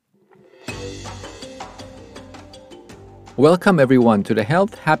Welcome, everyone, to the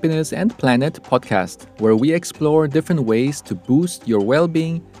Health, Happiness, and Planet podcast, where we explore different ways to boost your well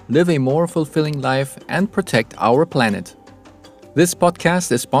being, live a more fulfilling life, and protect our planet. This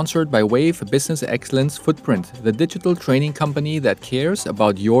podcast is sponsored by Wave Business Excellence Footprint, the digital training company that cares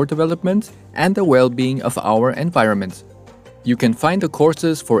about your development and the well being of our environment. You can find the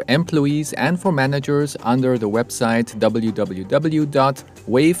courses for employees and for managers under the website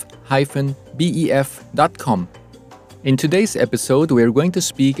www.wave-bef.com. In today's episode, we are going to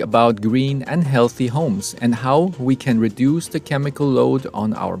speak about green and healthy homes and how we can reduce the chemical load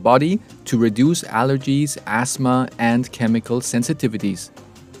on our body to reduce allergies, asthma, and chemical sensitivities.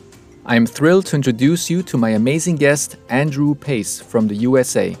 I am thrilled to introduce you to my amazing guest, Andrew Pace from the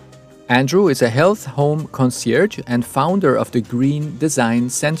USA. Andrew is a health home concierge and founder of the Green Design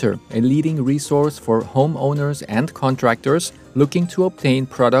Center, a leading resource for homeowners and contractors looking to obtain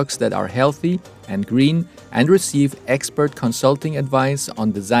products that are healthy and green and receive expert consulting advice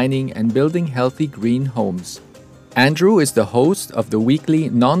on designing and building healthy green homes. Andrew is the host of the weekly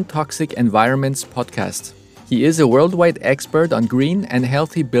Non-Toxic Environments podcast. He is a worldwide expert on green and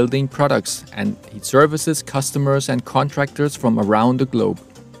healthy building products, and he services customers and contractors from around the globe.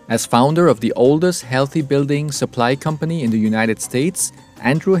 As founder of the oldest healthy building supply company in the United States,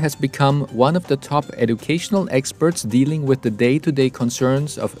 Andrew has become one of the top educational experts dealing with the day-to-day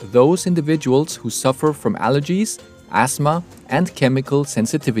concerns of those individuals who suffer from allergies, asthma, and chemical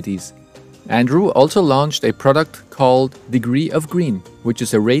sensitivities. Andrew also launched a product called Degree of Green, which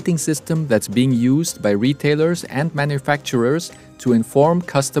is a rating system that's being used by retailers and manufacturers to inform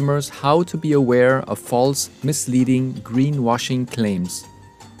customers how to be aware of false, misleading greenwashing claims.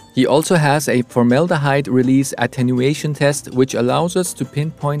 He also has a formaldehyde release attenuation test, which allows us to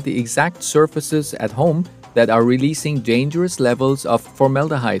pinpoint the exact surfaces at home that are releasing dangerous levels of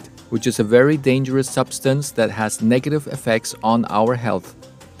formaldehyde, which is a very dangerous substance that has negative effects on our health.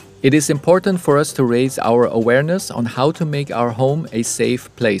 It is important for us to raise our awareness on how to make our home a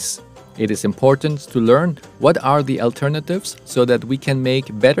safe place. It is important to learn what are the alternatives so that we can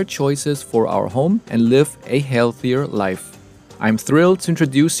make better choices for our home and live a healthier life. I'm thrilled to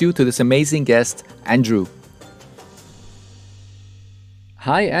introduce you to this amazing guest, Andrew.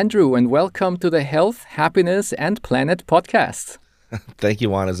 Hi, Andrew, and welcome to the Health, Happiness, and Planet podcast. Thank you,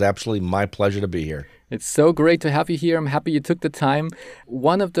 Juan. It's absolutely my pleasure to be here. It's so great to have you here. I'm happy you took the time.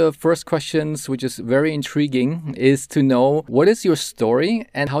 One of the first questions, which is very intriguing, is to know what is your story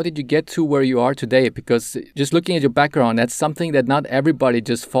and how did you get to where you are today? Because just looking at your background, that's something that not everybody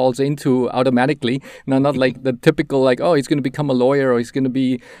just falls into automatically. Not like the typical, oh, he's going to become a lawyer or he's going to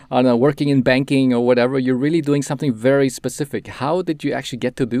be working in banking or whatever. You're really doing something very specific. How did you actually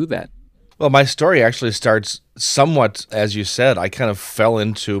get to do that? Well, my story actually starts somewhat, as you said. I kind of fell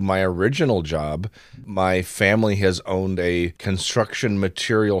into my original job. My family has owned a construction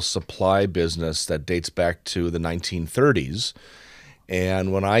material supply business that dates back to the 1930s.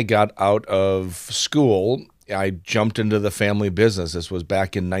 And when I got out of school, I jumped into the family business. This was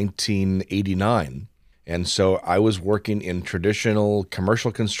back in 1989. And so I was working in traditional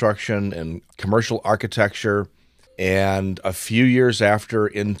commercial construction and commercial architecture. And a few years after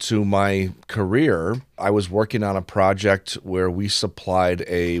into my career, I was working on a project where we supplied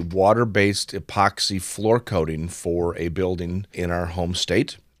a water-based epoxy floor coating for a building in our home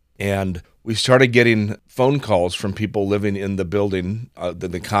state. And we started getting phone calls from people living in the building,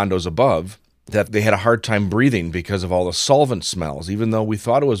 the condos above, that they had a hard time breathing because of all the solvent smells. Even though we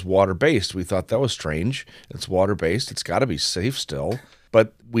thought it was water-based, we thought that was strange. It's water-based. It's got to be safe still.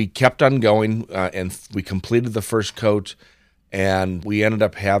 But we kept on going, and we completed the first coat, and we ended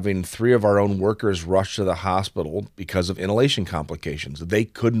up having 3 of our own workers rush to the hospital because of inhalation complications. They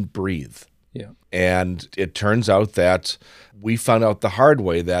couldn't breathe. Yeah. And it turns out that we found out the hard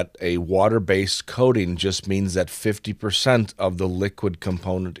way that a water-based coating just means that 50% of the liquid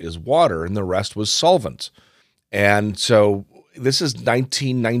component is water, and the rest was solvent. And so this is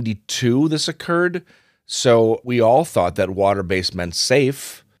 1992 this occurred. So we all thought that water-based meant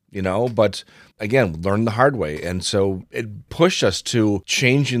safe, but again, learned the hard way. And so it pushed us to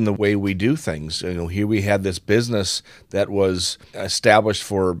changing the way we do things. Here we had this business that was established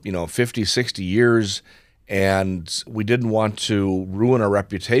for, 50, 60 years, and we didn't want to ruin our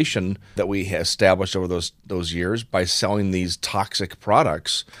reputation that we had established over those years by selling these toxic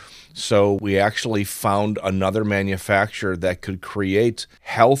products. So we actually found another manufacturer that could create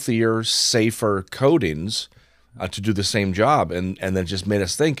healthier, safer coatings to do the same job. And that just made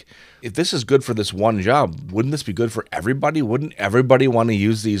us think, if this is good for this one job, wouldn't this be good for everybody? Wouldn't everybody want to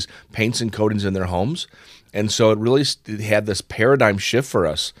use these paints and coatings in their homes? And so it really had this paradigm shift for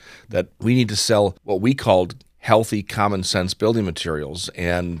us that we need to sell what we called healthy, common sense building materials.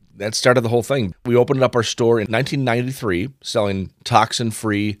 And that started the whole thing. We opened up our store in 1993 selling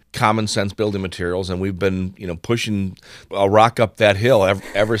toxin-free, common sense building materials. And we've been, pushing a rock up that hill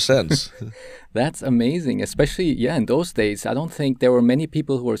ever since. That's amazing, especially, in those days. I don't think there were many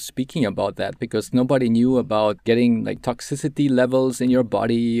people who were speaking about that because nobody knew about getting like toxicity levels in your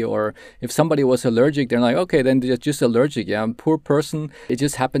body, or if somebody was allergic, they're like, okay, then they're just allergic. Yeah, poor person. It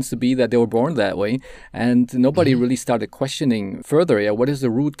just happens to be that they were born that way. And nobody really started questioning further. Yeah, what is the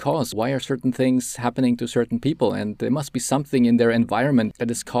root cause? Why are certain things happening to certain people? And there must be something in their environment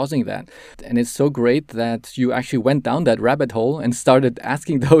that is causing that. And it's so great that you actually went down that rabbit hole and started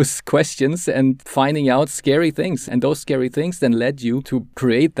asking those questions and finding out scary things. And those scary things then led you to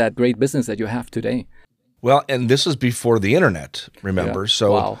create that great business that you have today. Well, and this is before the internet, remember? Yeah.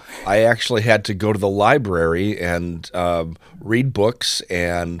 So Wow. I actually had to go to the library and read books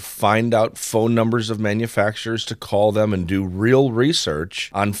and find out phone numbers of manufacturers to call them and do real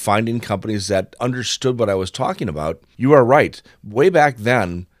research on finding companies that understood what I was talking about. You are right. Way back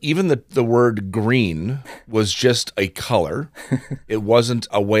then, even the word green was just a color. It wasn't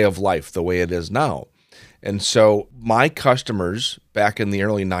a way of life the way it is now. And so my customers back in the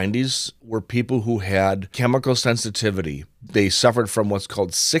early 90s were people who had chemical sensitivity. They suffered from what's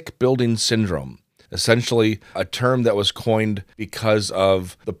called sick building syndrome, essentially a term that was coined because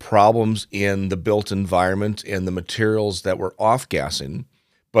of the problems in the built environment and the materials that were off-gassing.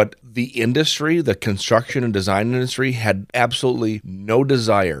 But the industry, the construction and design industry, had absolutely no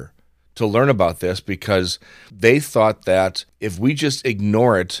desire to learn about this because they thought that if we just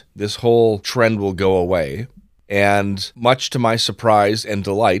ignore it, this whole trend will go away. And much to my surprise and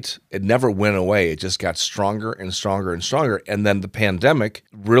delight, it never went away. It just got stronger and stronger and stronger. And then the pandemic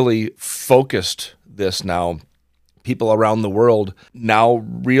really focused this now. People around the world now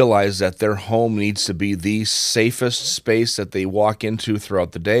realize that their home needs to be the safest space that they walk into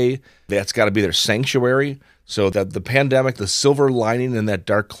throughout the day. That's got to be their sanctuary. So that the pandemic, the silver lining in that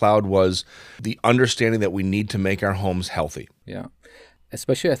dark cloud was the understanding that we need to make our homes healthy. Yeah.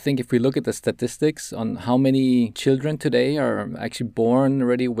 Especially, I think if we look at the statistics on how many children today are actually born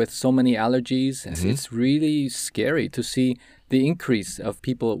already with so many allergies, it's really scary to see the increase of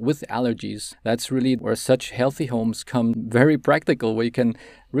people with allergies. That's really where such healthy homes come very practical, where you can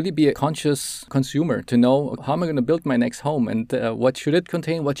really be a conscious consumer to know how am I going to build my next home and what should it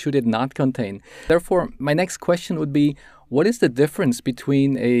contain, what should it not contain. Therefore, my next question would be, what is the difference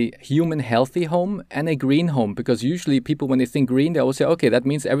between a human healthy home and a green home? Because usually people, when they think green, they always say, okay, that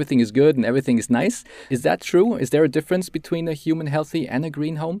means everything is good and everything is nice. Is that true? Is there a difference between a human healthy and a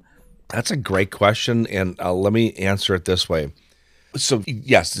green home? That's a great question, and let me answer it this way. So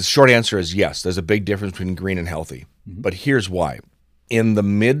yes, the short answer is yes, there's a big difference between green and healthy. But here's why. In the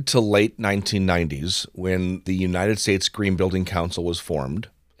mid to late 1990s, when the United States Green Building Council was formed,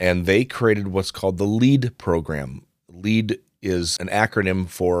 and they created what's called the LEED program. LEED is an acronym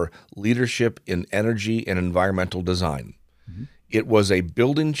for Leadership in Energy and Environmental Design. It was a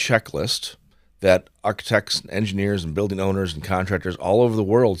building checklist that architects, engineers, and building owners and contractors all over the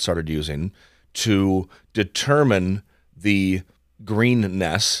world started using to determine the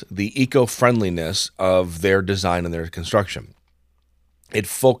greenness, the eco-friendliness of their design and their construction. It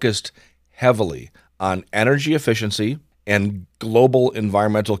focused heavily on energy efficiency and global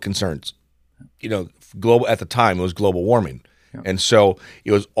environmental concerns. Global at the time, it was global warming. Yeah. And so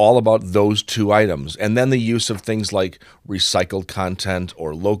it was all about those two items. And then the use of things like recycled content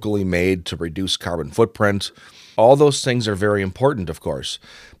or locally made to reduce carbon footprint. All those things are very important, of course.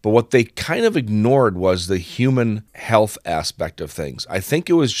 But what they kind of ignored was the human health aspect of things. I think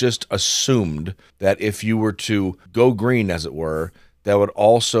it was just assumed that if you were to go green, as it were, that would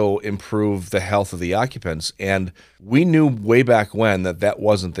also improve the health of the occupants. And we knew way back when that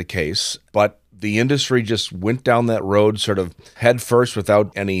wasn't the case, but the industry just went down that road sort of head first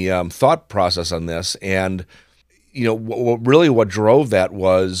without any thought process on this. And what drove that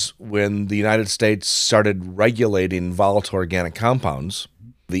was when the United States started regulating volatile organic compounds.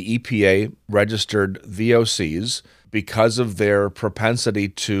 The EPA registered VOCs because of their propensity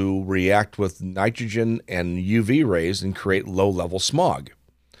to react with nitrogen and UV rays and create low-level smog.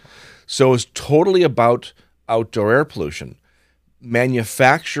 So it's totally about outdoor air pollution.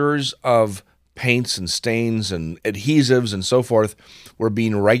 Manufacturers of paints and stains and adhesives and so forth were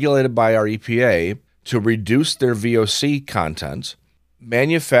being regulated by our EPA to reduce their VOC content.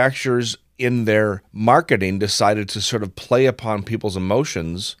 Manufacturers in their marketing decided to sort of play upon people's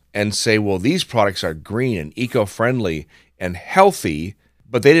emotions and say, well, these products are green and eco-friendly and healthy,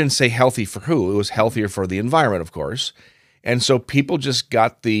 but they didn't say healthy for who. It was healthier for the environment, of course. And so people just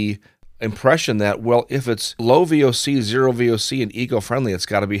got the impression that, well, if it's low VOC, zero VOC, and eco-friendly, it's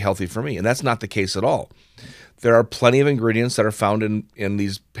got to be healthy for me. And that's not the case at all. There are plenty of ingredients that are found in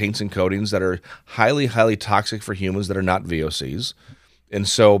these paints and coatings that are highly, highly toxic for humans that are not VOCs. And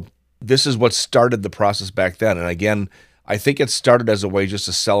so this is what started the process back then. And again, I think it started as a way just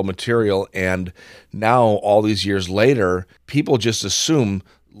to sell material. And now, all these years later, people just assume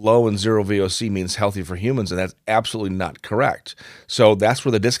low and zero VOC means healthy for humans, and that's absolutely not correct. So that's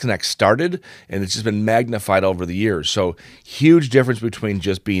where the disconnect started, and it's just been magnified over the years. So huge difference between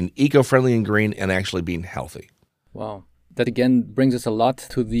just being eco-friendly and green and actually being healthy. Wow. That again brings us a lot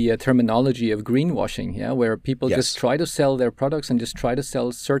to the terminology of greenwashing, where people just try to sell their products and just try to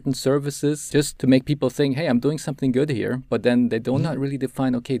sell certain services just to make people think, hey, I'm doing something good here. But then they do not really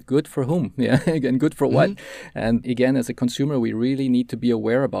define, okay, good for whom? Again, good for what? And again, as a consumer, we really need to be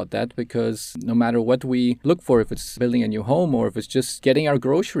aware about that, because no matter what we look for, if it's building a new home or if it's just getting our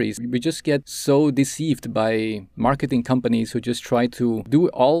groceries, we just get so deceived by marketing companies who just try to do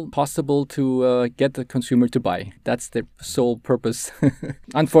all possible to get the consumer to buy. That's their sole purpose.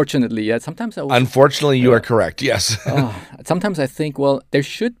 Unfortunately, Unfortunately, you are correct. Yes. Sometimes I think, well, there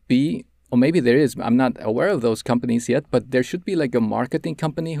should be, or maybe there is, I'm not aware of those companies yet, but there should be like a marketing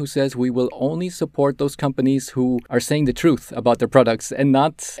company who says we will only support those companies who are saying the truth about their products, and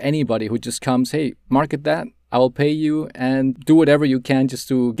not anybody who just comes, hey, market that, I will pay you, and do whatever you can just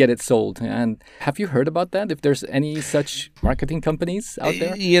to get it sold. And have you heard about that? If there's any such marketing companies out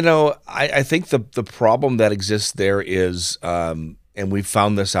there? I think the problem that exists there is, and we've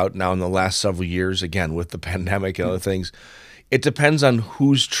found this out now in the last several years, again, with the pandemic and other things, it depends on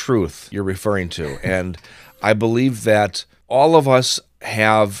whose truth you're referring to. And I believe that all of us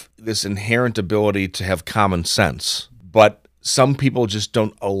have this inherent ability to have common sense, but some people just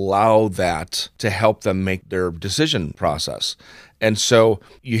don't allow that to help them make their decision process. And so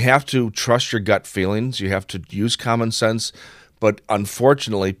you have to trust your gut feelings. You have to use common sense. But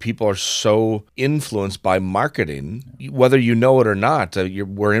unfortunately, people are so influenced by marketing, whether you know it or not,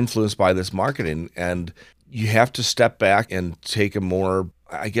 we're influenced by this marketing. And you have to step back and take a more,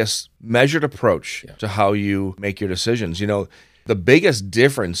 I guess, measured approach to how you make your decisions. The biggest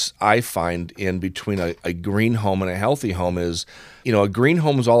difference I find in between a green home and a healthy home is, a green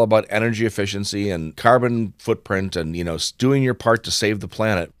home is all about energy efficiency and carbon footprint and, doing your part to save the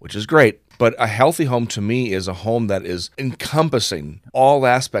planet, which is great. But a healthy home to me is a home that is encompassing all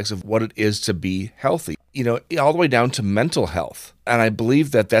aspects of what it is to be healthy, all the way down to mental health. And I believe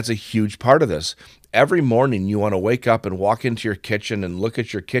that that's a huge part of this. Every morning you want to wake up and walk into your kitchen and look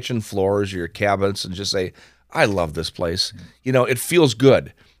at your kitchen floors or your cabinets and just say, I love this place. It feels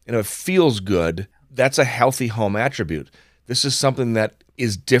good. It feels good. That's a healthy home attribute. This is something that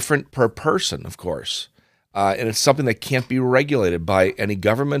is different per person, of course. And it's something that can't be regulated by any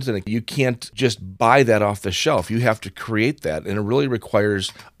government. And you can't just buy that off the shelf. You have to create that. And it really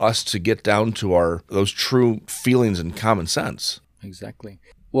requires us to get down to those true feelings and common sense. Exactly.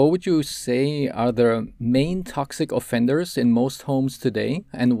 What would you say are the main toxic offenders in most homes today?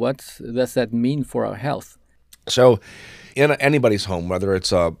 And what does that mean for our health? So in anybody's home, whether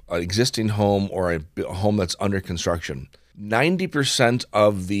it's an existing home or a home that's under construction, 90%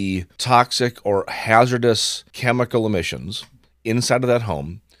 of the toxic or hazardous chemical emissions inside of that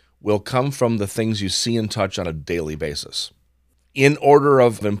home will come from the things you see and touch on a daily basis. In order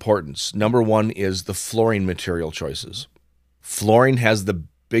of importance, number one is the flooring material choices. Flooring has the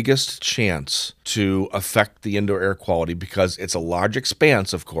biggest chance to affect the indoor air quality because it's a large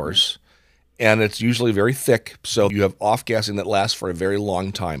expanse, of course, and it's usually very thick, so you have off-gassing that lasts for a very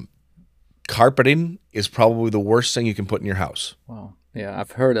long time. Carpeting is probably the worst thing you can put in your house. Wow. Yeah,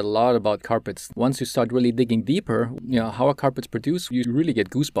 I've heard a lot about carpets. Once you start really digging deeper, how are carpets produced, you really get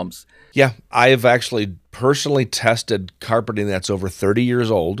goosebumps. Yeah, I have actually personally tested carpeting that's over 30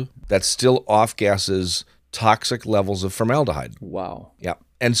 years old that still off-gasses toxic levels of formaldehyde. Wow. Yeah.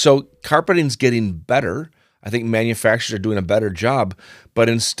 And so carpeting's getting better. I think manufacturers are doing a better job, but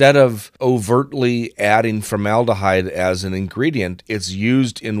instead of overtly adding formaldehyde as an ingredient, it's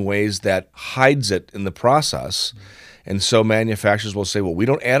used in ways that hides it in the process. And so manufacturers will say, well, we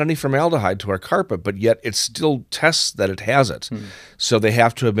don't add any formaldehyde to our carpet, but yet it still tests that it has it. So they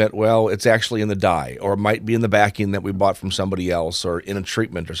have to admit, well, it's actually in the dye, or it might be in the backing that we bought from somebody else, or in a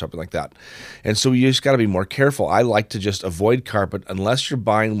treatment or something like that. And so you just got to be more careful. I like to just avoid carpet unless you're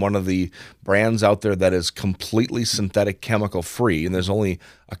buying one of the brands out there that is completely synthetic chemical free, and there's only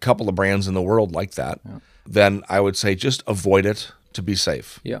a couple of brands in the world like that. Then I would say just avoid it to be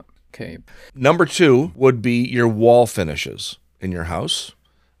safe. Yeah. Okay. Number two would be your wall finishes in your house,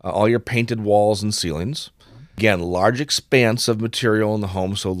 all your painted walls and ceilings. Again, large expanse of material in the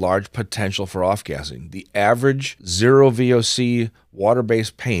home, so large potential for off-gassing. The average zero VOC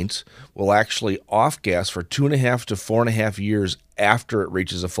water-based paint will actually off-gas for 2.5 to 4.5 years after it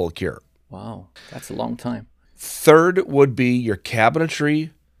reaches a full cure. Wow, that's a long time. Third would be your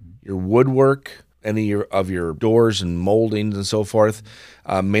cabinetry, your woodwork, any of your doors and moldings and so forth,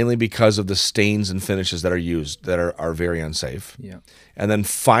 mainly because of the stains and finishes that are used that are very unsafe. Yeah. And then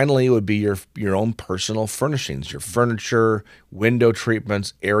finally it would be your own personal furnishings, your furniture, window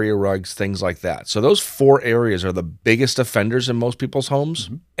treatments, area rugs, things like that. So those 4 areas are the biggest offenders in most people's homes.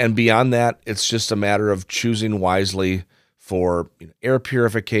 Mm-hmm. And beyond that, it's just a matter of choosing wisely for air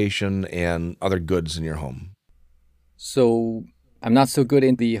purification and other goods in your home. So I'm not so good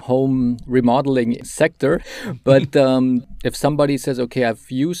in the home remodeling sector, but if somebody says, okay, I've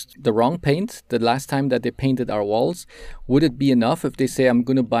used the wrong paint the last time that they painted our walls, would it be enough if they say, I'm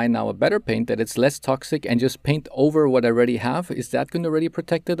going to buy now a better paint that it's less toxic and just paint over what I already have? Is that going to already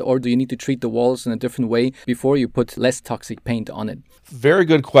protect it? Or do you need to treat the walls in a different way before you put less toxic paint on it? Very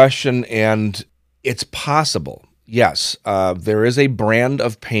good question, and it's possible. Yes, there is a brand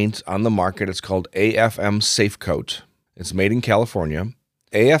of paint on the market. It's called AFM Safe Coat. It's made in California.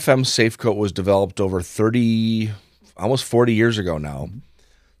 AFM Safe Coat was developed over 30, almost 40 years ago now,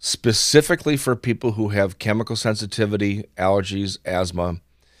 specifically for people who have chemical sensitivity, allergies, asthma.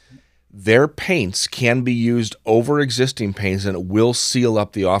 Their paints can be used over existing paints, and it will seal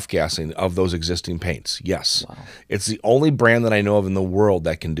up the off-gassing of those existing paints. Yes. Wow. It's the only brand that I know of in the world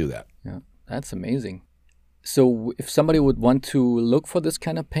that can do that. Yeah, that's amazing. So if somebody would want to look for this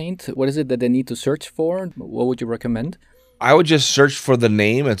kind of paint, what is it that they need to search for? What would you recommend? I would just search for the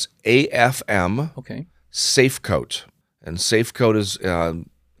name. It's AFM Safe Coat. And Safe Coat is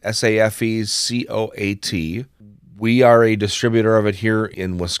SAFECOAT. We are a distributor of it here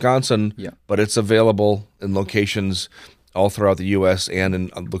in Wisconsin, but it's available in locations all throughout the U.S. and in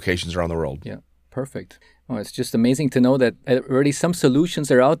locations around the world. Yeah, perfect. Oh, it's just amazing to know that already some solutions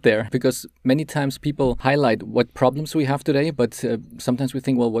are out there, because many times people highlight what problems we have today, but sometimes we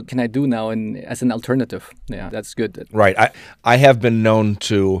think, well, what can I do now as an alternative? Yeah, that's good. Right. I have been known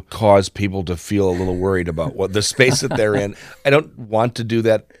to cause people to feel a little worried about what the space that they're in. I don't want to do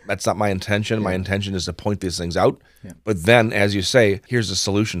that. That's not my intention. Yeah. My intention is to point these things out. Yeah. But then, as you say, here's a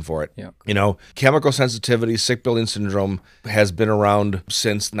solution for it. Yeah. Chemical sensitivity, sick building syndrome has been around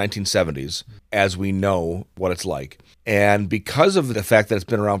since the 1970s, as we know what it's like. And because of the fact that it's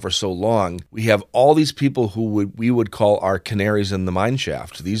been around for so long, we have all these people who we would call our canaries in the mine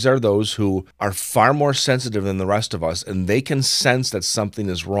shaft. These are those who are far more sensitive than the rest of us, and they can sense that something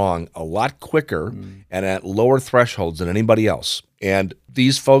is wrong a lot quicker and at lower thresholds than anybody else. And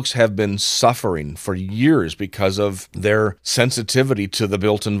these folks have been suffering for years because of their sensitivity to the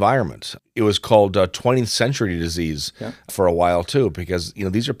built environment. It was called 20th century disease for a while too, because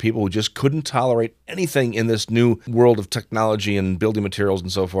these are people who just couldn't tolerate anything in this new world of technology and building materials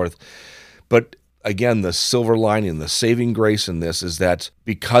and so forth. But again, the silver lining, the saving grace in this is that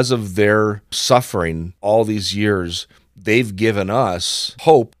because of their suffering all these years, they've given us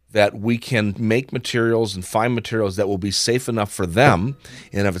hope that we can make materials and find materials that will be safe enough for them.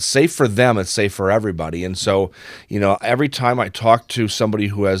 And if it's safe for them, it's safe for everybody. And so, every time I talk to somebody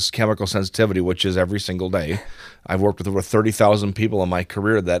who has chemical sensitivity, which is every single day, I've worked with over 30,000 people in my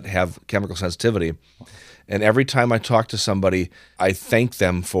career that have chemical sensitivity. And every time I talk to somebody, I thank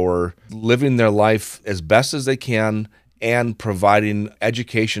them for living their life as best as they can and providing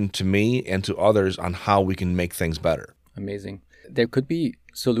education to me and to others on how we can make things better. Amazing. There could be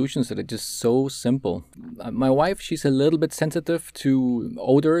solutions that are just so simple. My wife, she's a little bit sensitive to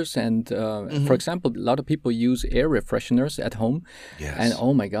odors, and for example, a lot of people use air refresheners at home. Yes. And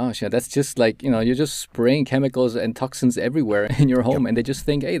oh my gosh, that's just like, you're just spraying chemicals and toxins everywhere in your home, and they just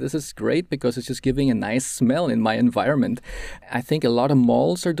think, hey, this is great because it's just giving a nice smell in my environment. I think a lot of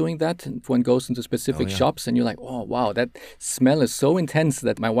malls are doing that. One goes into specific shops and you're like, oh wow, that smell is so intense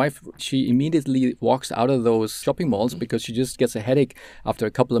that my wife, she immediately walks out of those shopping malls because she just gets a headache after a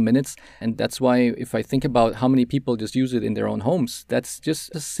couple of minutes. And that's why if I think about how many people just use it in their own homes, that's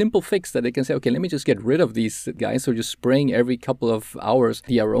just a simple fix that they can say, okay, let me just get rid of these guys who are just spraying every couple of hours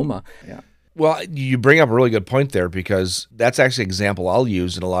the aroma. Yeah. Well, you bring up a really good point there, because that's actually an example I'll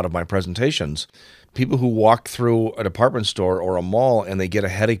use in a lot of my presentations. People who walk through a department store or a mall and they get a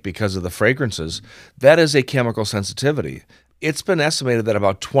headache because of the fragrances, that is a chemical sensitivity. It's been estimated that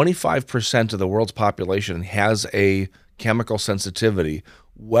about 25% of the world's population has a chemical sensitivity,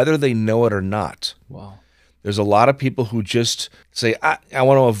 whether they know it or not. Wow. There's a lot of people who just say, I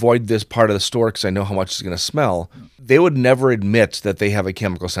want to avoid this part of the store because I know how much it's going to smell. They would never admit that they have a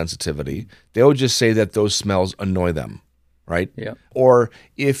chemical sensitivity. They would just say that those smells annoy them, right? Yeah. Or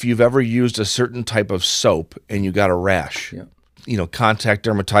if you've ever used a certain type of soap and you got a rash, contact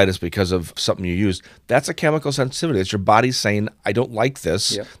dermatitis because of something you used, that's a chemical sensitivity. It's your body saying, I don't like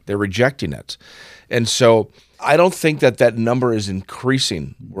this. Yeah. They're rejecting it. And so I don't think that number is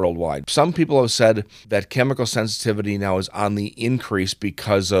increasing worldwide. Some people have said that chemical sensitivity now is on the increase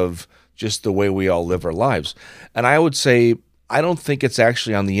because of just the way we all live our lives. And I would say, I don't think it's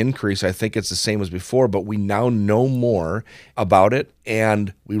actually on the increase. I think it's the same as before, but we now know more about it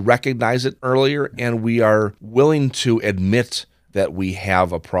and we recognize it earlier and we are willing to admit that we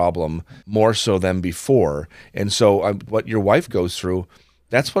have a problem more so than before. And so what your wife goes through,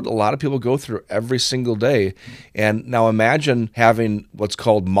 that's what a lot of people go through every single day. And now imagine having what's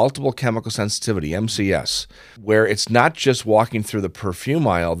called multiple chemical sensitivity, MCS, where it's not just walking through the perfume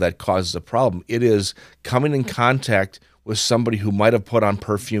aisle that causes a problem. It is coming in contact with somebody who might have put on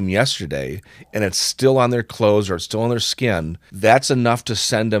perfume yesterday and it's still on their clothes or it's still on their skin. That's enough to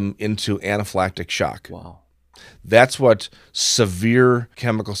send them into anaphylactic shock. Wow. That's what severe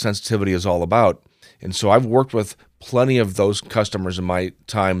chemical sensitivity is all about. And so I've worked with plenty of those customers in my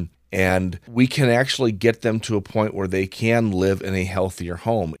time, and we can actually get them to a point where they can live in a healthier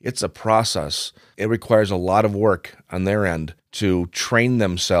home. It's a process. It requires a lot of work on their end to train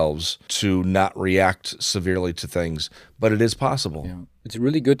themselves to not react severely to things, but it is possible. Yeah. It's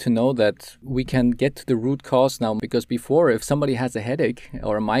really good to know that we can get to the root cause now, because before, if somebody has a headache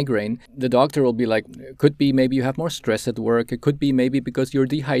or a migraine, the doctor will be like, it could be maybe you have more stress at work. It could be maybe because you're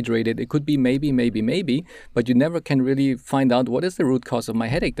dehydrated. It could be maybe, but you never can really find out what is the root cause of my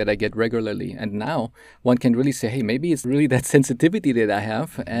headache that I get regularly. And now one can really say, hey, maybe it's really that sensitivity that I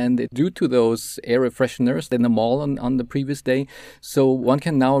have. And due to those air fresheners in the mall on the previous day, so one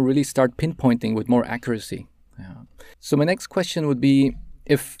can now really start pinpointing with more accuracy. Yeah. So my next question would be,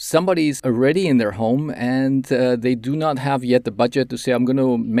 if somebody is already in their home and they do not have yet the budget to say, I'm going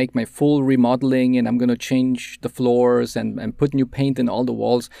to make my full remodeling and I'm going to change the floors and put new paint in all the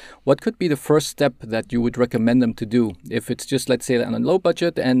walls, what could be the first step that you would recommend them to do if it's just, let's say, on a low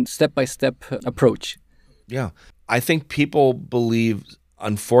budget and step-by-step approach? Yeah. I think people believe,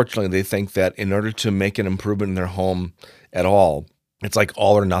 unfortunately, they think that in order to make an improvement in their home at all, it's like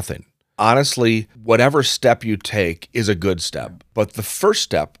all or nothing. Honestly, whatever step you take is a good step. But the first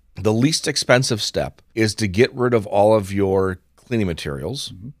step, the least expensive step, is to get rid of all of your cleaning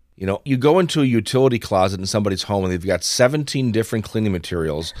materials. Mm-hmm. You go into a utility closet in somebody's home and they've got 17 different cleaning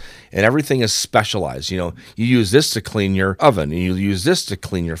materials and everything is specialized. You use this to clean your oven and you use this to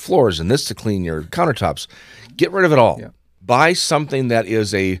clean your floors and this to clean your countertops. Get rid of it all. Yeah. Buy something that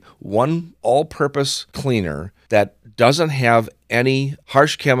is a one all-purpose cleaner that doesn't have any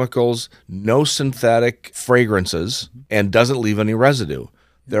harsh chemicals, no synthetic fragrances, and doesn't leave any residue.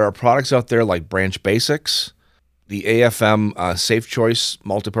 There are products out there like Branch Basics, the AFM Safe Choice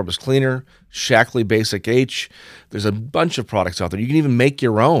Multipurpose Cleaner, Shackley Basic H. There's a bunch of products out there. You can even make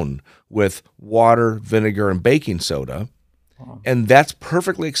your own with water, vinegar, and baking soda, and that's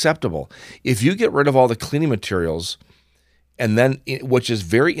perfectly acceptable. If you get rid of all the cleaning materials, and then, which is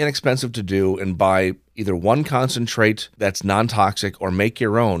very inexpensive to do, and buy either one concentrate that's non-toxic or make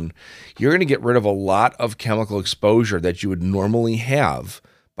your own, you're going to get rid of a lot of chemical exposure that you would normally have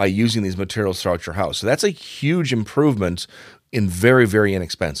by using these materials throughout your house. So that's a huge improvement and very, very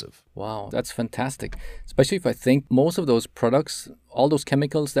inexpensive. Wow, that's fantastic. Especially if I think most of those products, all those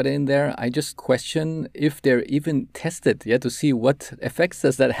chemicals that are in there, I just question if they're even tested yet to see what effects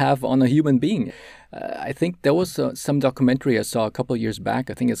does that have on a human being. I think there was some documentary I saw a couple of years back.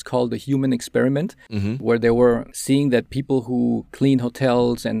 I think it's called The Human Experiment, where they were seeing that people who clean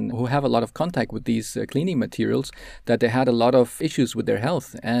hotels and who have a lot of contact with these cleaning materials, that they had a lot of issues with their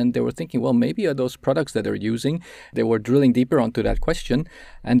health. And they were thinking, well, maybe are those products that they're using, they were drilling deeper onto that question.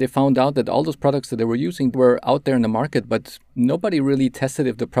 And they found out that all those products that they were using were out there in the market, but nobody really tested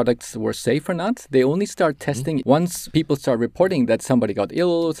if the products were safe or not. They only start testing once people start reporting that somebody got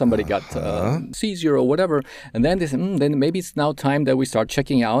ill, somebody got seizure or whatever. And then they say, then maybe it's now time that we start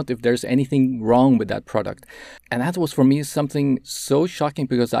checking out if there's anything wrong with that product. And that was for me something so shocking,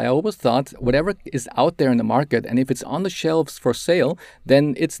 because I always thought whatever is out there in the market, and if it's on the shelves for sale,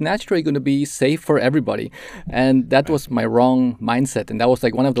 then it's naturally going to be safe for everybody. And that was my wrong mindset. And that was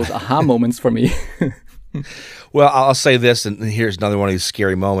like one of those aha moments for me. Well, I'll say this, and here's another one of these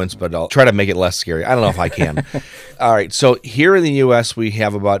scary moments, but I'll try to make it less scary. I don't know if I can. All right, so here in the U.S., we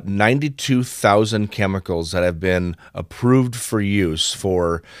have about 92,000 chemicals that have been approved for use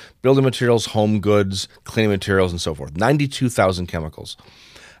for building materials, home goods, cleaning materials, and so forth. 92,000 chemicals.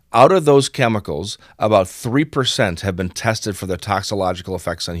 Out of those chemicals, about 3% have been tested for their toxicological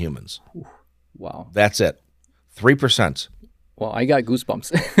effects on humans. Wow. That's it. 3%. Well, I got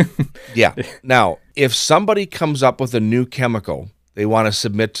goosebumps. Yeah. Now, if somebody comes up with a new chemical they want to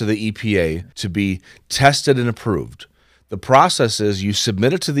submit to the EPA to be tested and approved, the process is you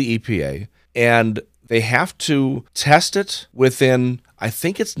submit it to the EPA and they have to test it within, I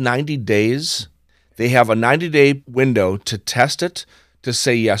think it's 90 days. They have a 90-day window to test it to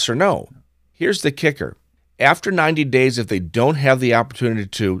say yes or no. Here's the kicker. After 90 days, if they don't have the opportunity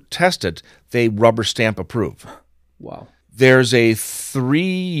to test it, they rubber stamp approve. Wow. There's a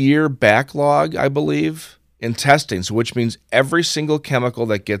 3-year backlog, I believe, in testing, so which means every single chemical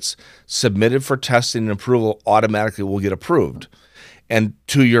that gets submitted for testing and approval automatically will get approved. And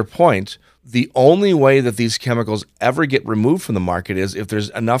to your point, the only way that these chemicals ever get removed from the market is if there's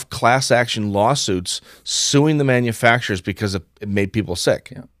enough class action lawsuits suing the manufacturers because it made people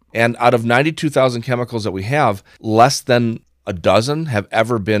sick. Yeah. And out of 92,000 chemicals that we have, less than a dozen have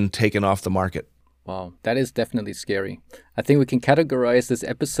ever been taken off the market. Wow, that is definitely scary. I think we can categorize this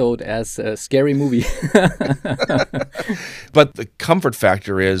episode as a scary movie. But the comfort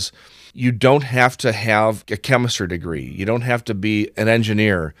factor is you don't have to have a chemistry degree. You don't have to be an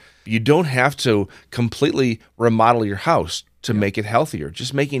engineer. You don't have to completely remodel your house to make it healthier.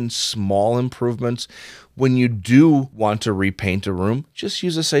 Just making small improvements. When you do want to repaint a room, just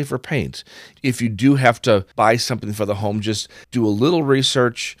use a safer paint. If you do have to buy something for the home, just do a little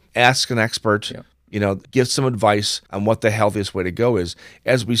research, ask an expert. Yeah. Give some advice on what the healthiest way to go is.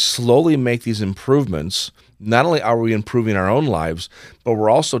 As we slowly make these improvements, not only are we improving our own lives, but we're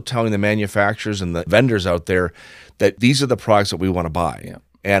also telling the manufacturers and the vendors out there that these are the products that we want to buy. Yeah.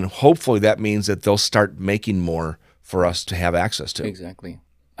 And hopefully that means that they'll start making more for us to have access to. Exactly.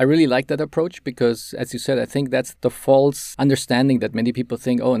 I really like that approach because, as you said, I think that's the false understanding that many people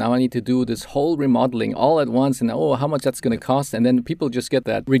think, oh, now I need to do this whole remodeling all at once and oh, how much that's going to cost. And then people just get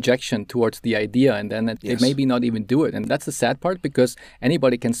that rejection towards the idea and then they maybe not even do it. And that's the sad part because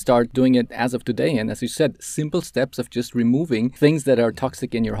anybody can start doing it as of today. And as you said, simple steps of just removing things that are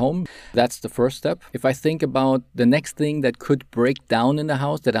toxic in your home. That's the first step. If I think about the next thing that could break down in the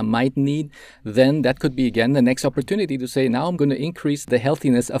house that I might need, then that could be, again, the next opportunity to say, now I'm going to increase the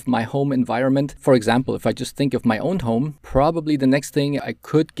healthiness of my home environment. For example, if I just think of my own home, probably the next thing I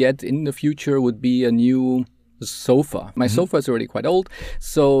could get in the future would be a new sofa. My sofa is already quite old,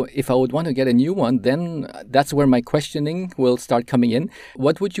 so if I would want to get a new one, then that's where my questioning will start coming in.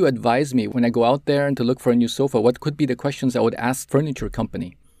 What would you advise me when I go out there and to look for a new sofa? What could be the questions I would ask furniture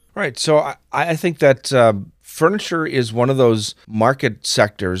company? Right. So I think that furniture is one of those market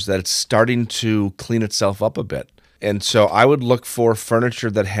sectors that's starting to clean itself up a bit. And so I would look for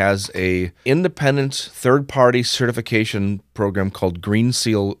furniture that has a independent third-party certification program called Green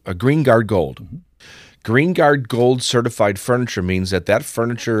Guard Gold. Mm-hmm. Green Guard Gold certified furniture means that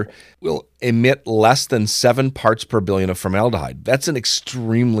furniture will emit less than 7 parts per billion of formaldehyde. That's an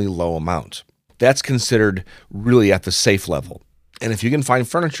extremely low amount. That's considered really at the safe level. And if you can find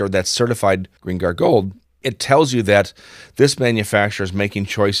furniture that's certified Green Guard Gold, it tells you that this manufacturer is making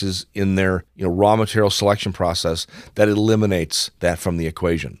choices in their raw material selection process that eliminates that from the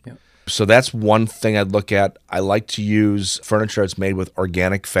equation. Yep. So that's one thing I'd look at. I like to use furniture that's made with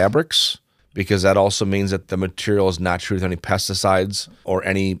organic fabrics because that also means that the material is not treated with any pesticides or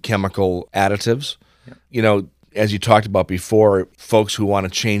any chemical additives. Yep. As you talked about before, folks who want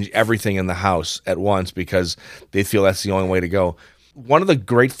to change everything in the house at once because they feel that's the only way to go. One of the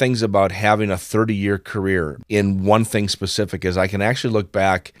great things about having a 30-year career in one thing specific is I can actually look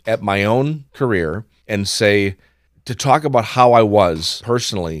back at my own career and say, to talk about how I was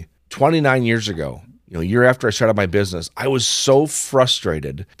personally 29 years ago, a year after I started my business, I was so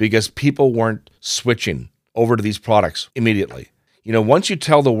frustrated because people weren't switching over to these products immediately. Once you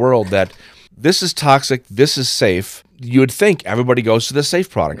tell the world that this is toxic, this is safe, you would think everybody goes to the safe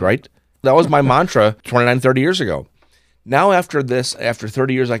product, right? That was my mantra 29, 30 years ago. Now after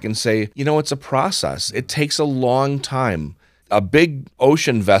 30 years, I can say, it's a process. It takes a long time. A big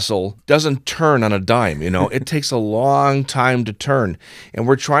ocean vessel doesn't turn on a dime, It takes a long time to turn. And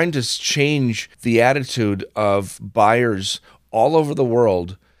we're trying to change the attitude of buyers all over the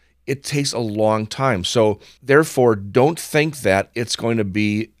world it takes a long time. So therefore, don't think that it's going to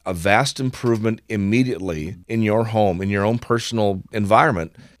be a vast improvement immediately in your home, in your own personal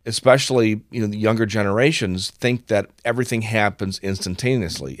environment. Especially, the younger generations think that everything happens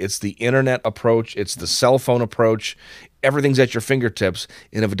instantaneously. It's the internet approach, it's the cell phone approach, everything's at your fingertips,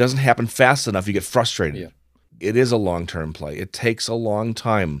 and if it doesn't happen fast enough, you get frustrated. Yeah. It is a long-term play. It takes a long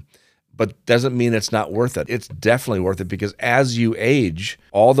time, but doesn't mean it's not worth it. It's definitely worth it because as you age,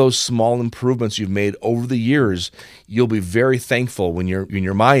 all those small improvements you've made over the years, you'll be very thankful when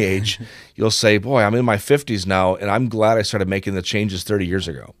you're my age. You'll say, boy, I'm in my 50s now, and I'm glad I started making the changes 30 years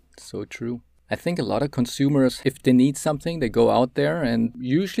ago. So true. I think a lot of consumers, if they need something, they go out there and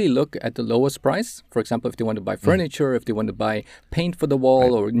usually look at the lowest price. For example, if they want to buy furniture, if they want to buy paint for the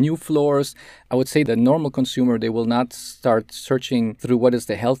wall or new floors, I would say the normal consumer, they will not start searching through what is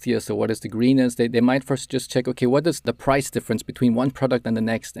the healthiest or what is the greenest. They might first just check, okay, what is the price difference between one product and the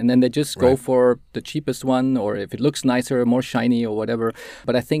next? And then they just go for the cheapest one, or if it looks nicer, more shiny or whatever.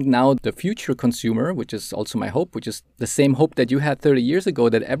 But I think now the future consumer, which is also my hope, which is the same hope that you had 30 years ago,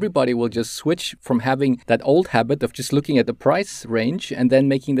 that everybody will just switch from having that old habit of just looking at the price range and then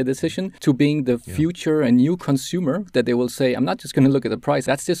making the decision to being the future and new consumer, that they will say, I'm not just going to look at the price.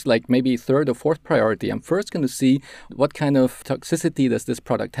 That's just like maybe third or fourth priority. I'm first going to see what kind of toxicity does this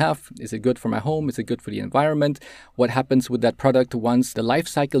product have? Is it good for my home? Is it good for the environment? What happens with that product once the life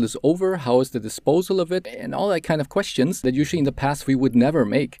cycle is over? How is the disposal of it? And all that kind of questions that usually in the past we would never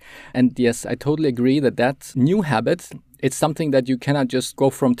make. And yes, I totally agree that new habit, it's something that you cannot just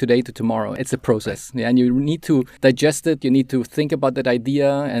go from today to tomorrow. It's a process. Yeah, and you need to digest it. You need to think about that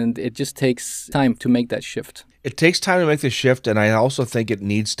idea. And it just takes time to make that shift. It takes time to make the shift. And I also think it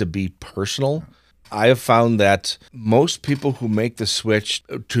needs to be personal. I have found that most people who make the switch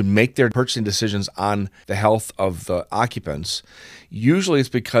to make their purchasing decisions on the health of the occupants, usually it's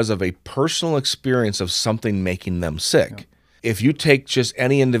because of a personal experience of something making them sick. Yeah. If you take just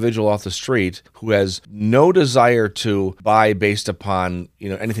any individual off the street who has no desire to buy based upon,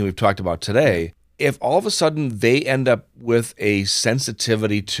 anything we've talked about today, if all of a sudden they end up with a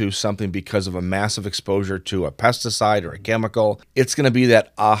sensitivity to something because of a massive exposure to a pesticide or a chemical, it's going to be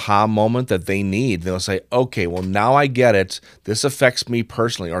that aha moment that they need. They'll say, okay, well, now I get it. This affects me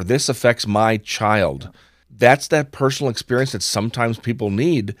personally, or this affects my child. That's that personal experience that sometimes people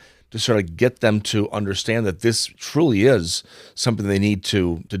need to sort of get them to understand that this truly is something they need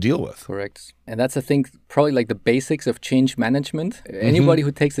to deal with. Correct. And that's, I think, probably like the basics of change management. Anybody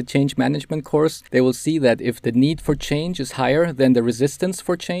who takes a change management course, they will see that if the need for change is higher than the resistance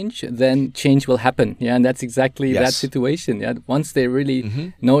for change, then change will happen. Yeah, and that's exactly that situation. Yeah, once they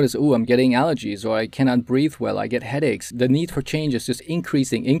really notice, I'm getting allergies, or I cannot breathe well, I get headaches, the need for change is just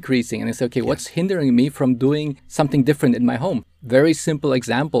increasing. And it's okay, what's hindering me from doing something different in my home? Very simple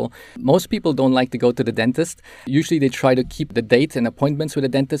example. Most people don't like to go to the dentist. Usually they try to keep the date and appointments with the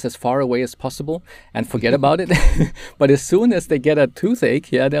dentist as far away as possible and forget about it. But as soon as they get a toothache,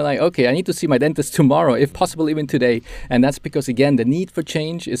 they're like, okay, I need to see my dentist tomorrow, if possible even today. And that's because, again, the need for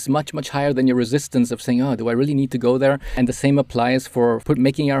change is much, much higher than your resistance of saying, do I really need to go there? And the same applies for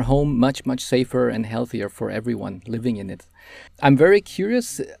making our home much, much safer and healthier for everyone living in it. I'm very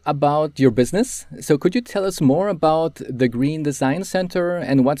curious about your business. So could you tell us more about the Green Design Center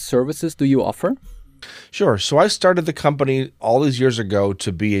and what services do you offer? Sure. So I started the company all these years ago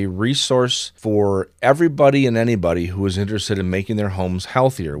to be a resource for everybody and anybody who is interested in making their homes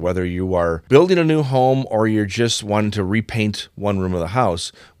healthier, whether you are building a new home or you're just wanting to repaint one room of the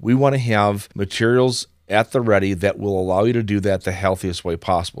house. We want to have materials at the ready that will allow you to do that the healthiest way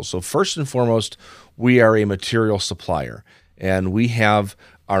possible. So first and foremost, we are a material supplier, and we have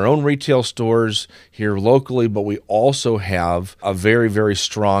our own retail stores here locally, but we also have a very, very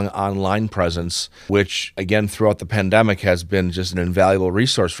strong online presence, which, again, throughout the pandemic has been just an invaluable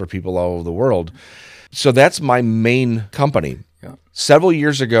resource for people all over the world. So that's my main company. Yeah. Several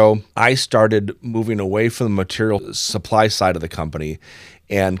years ago, I started moving away from the material supply side of the company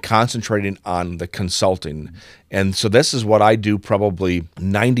and concentrating on the consulting. And so this is what I do probably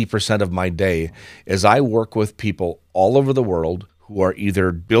 90% of my day, is I work with people all over the world who are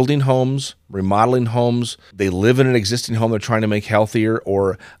either building homes, remodeling homes, they live in an existing home they're trying to make healthier,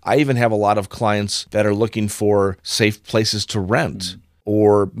 or I even have a lot of clients that are looking for safe places to rent.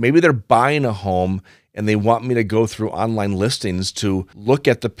 Or maybe they're buying a home and they want me to go through online listings to look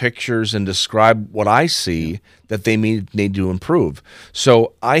at the pictures and describe what I see that they need to improve.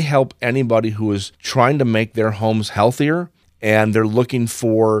 So I help anybody who is trying to make their homes healthier, and they're looking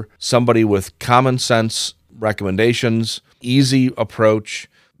for somebody with common sense recommendations, easy approach,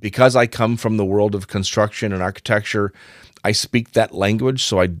 Because I come from the world of construction and architecture, I speak that language,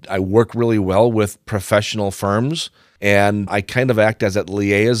 so I work really well with professional firms, and I kind of act as that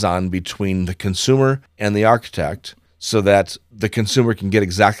liaison between the consumer and the architect so that the consumer can get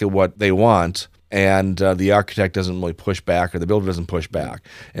exactly what they want, and the architect doesn't really push back, or the builder doesn't push back.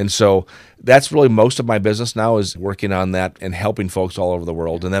 And so that's really most of my business now, is working on that and helping folks all over the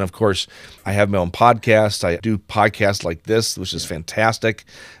world. And then, of course, I have my own podcast. I do podcasts like this, which is fantastic.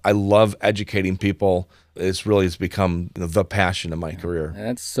 I love educating people. It's become the passion of my career. And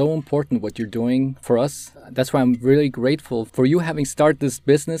that's so important what you're doing for us. That's why I'm really grateful for you having started this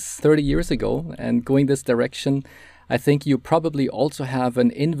business 30 years ago and going this direction. I think you probably also have an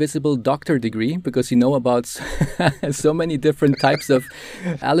invisible doctor degree, because you know about so many different types of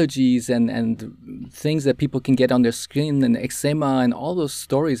allergies and things that people can get on their skin, and eczema, and all those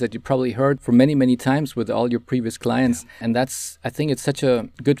stories that you probably heard for many, many times with all your previous clients. And I think it's such a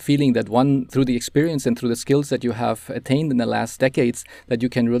good feeling that through the experience and through the skills that you have attained in the last decades, that you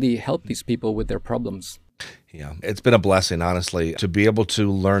can really help these people with their problems. Yeah, it's been a blessing, honestly, to be able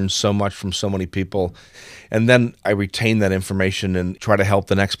to learn so much from so many people. And then I retain that information and try to help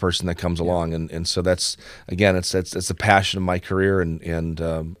the next person that comes along. And so that's, again, it's the passion of my career.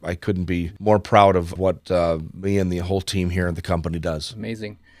 And I couldn't be more proud of what me and the whole team here at the company does.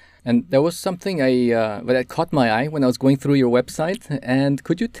 Amazing. And there was something that caught my eye when I was going through your website. And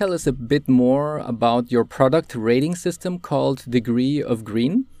could you tell us a bit more about your product rating system called Degree of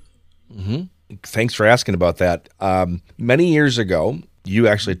Green? Mm-hmm. Thanks for asking about that. Many years ago, you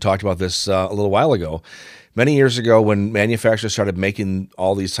actually talked about this a little while ago. Many years ago, when manufacturers started making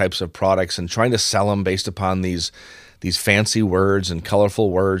all these types of products and trying to sell them based upon these fancy words and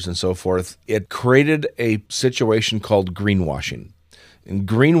colorful words and so forth, it created a situation called greenwashing. And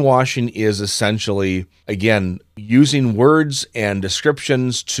greenwashing is essentially, again, using words and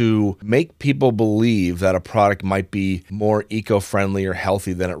descriptions to make people believe that a product might be more eco-friendly or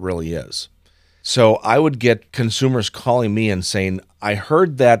healthy than it really is. So I would get consumers calling me and saying, I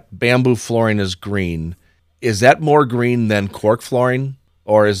heard that bamboo flooring is green. Is that more green than cork flooring?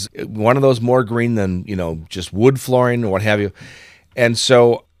 Or is one of those more green than, just wood flooring or what have you? And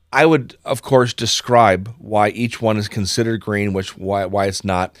so I would, of course, describe why each one is considered green, why it's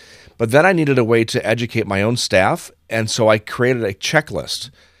not. But then I needed a way to educate my own staff, and so I created a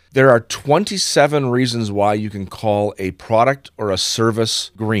checklist. There are 27 reasons why you can call a product or a service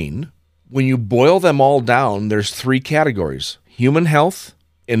green. When you boil them all down, there's 3 categories: human health,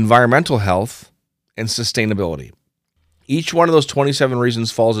 environmental health, and sustainability. Each one of those 27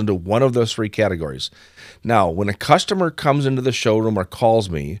 reasons falls into one of those 3 categories. Now, when a customer comes into the showroom or calls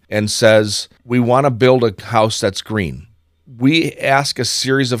me and says, we want to build a house that's green, we ask a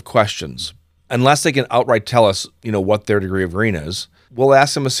series of questions. Unless they can outright tell us, what their degree of green is, we'll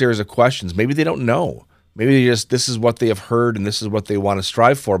ask them a series of questions. Maybe they don't know. Maybe this is what they have heard and this is what they want to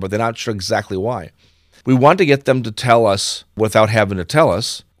strive for, but they're not sure exactly why. We want to get them to tell us, without having to tell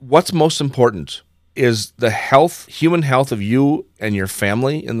us, what's most important. Is the human health of you and your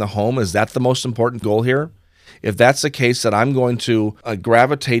family in the home, is that the most important goal here? If that's the case, then I'm going to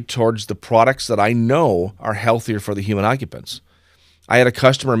gravitate towards the products that I know are healthier for the human occupants. I had a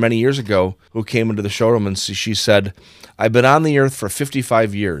customer many years ago who came into the showroom and she said, I've been on the earth for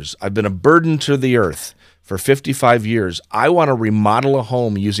 55 years. I've been a burden to the earth for 55 years. I want to remodel a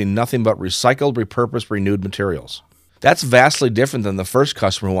home using nothing but recycled, repurposed, renewed materials. That's vastly different than the first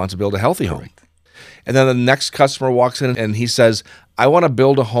customer who wants to build a healthy home. Correct. And then the next customer walks in and he says, I want to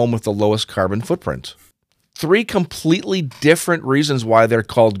build a home with the lowest carbon footprint. 3 completely different reasons why they're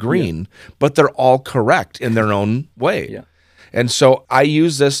called green, but they're all correct in their own way. Yeah. And so I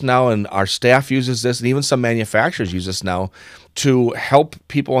use this now, and our staff uses this, and even some manufacturers use this now to help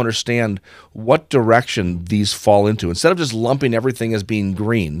people understand what direction these fall into. Instead of just lumping everything as being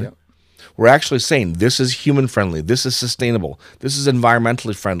green, we're actually saying this is human friendly, this is sustainable, this is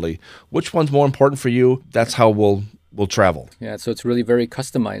environmentally friendly. Which one's more important for you? That's how we'll travel. Yeah, so it's really very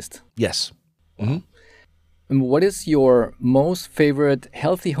customized. Yes. Mm-hmm. And what is your most favorite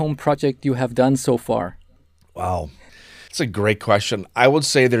healthy home project you have done so far? Wow. It's a great question. I would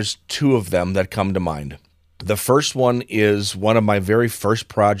say there's 2 of them that come to mind. The first one is one of my very first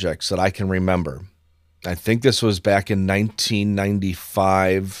projects that I can remember. I think this was back in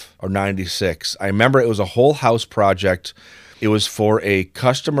 1995 or 96. I remember it was a whole house project. It was for a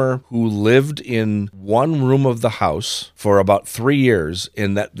customer who lived in one room of the house for about 3 years,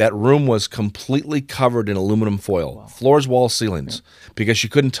 and that room was completely covered in aluminum foil, wow. Floors, walls, ceilings, because she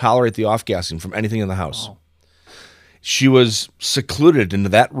couldn't tolerate the off-gassing from anything in the house. Wow. She was secluded into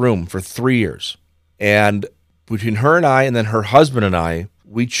that room for 3 years. And between her and I, and then her husband and I,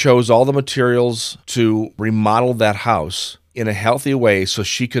 We chose all the materials to remodel that house in a healthy way so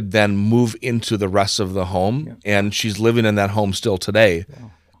she could then move into the rest of the home. Yeah. And she's living in that home still today.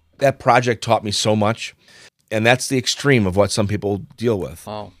 Wow. That project taught me so much. And that's the extreme of what some people deal with.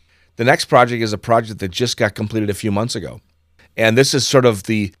 Wow. The next project is a project that just got completed a few months ago. And this is sort of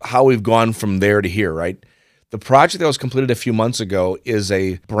how we've gone from there to here, right? The project that was completed a few months ago is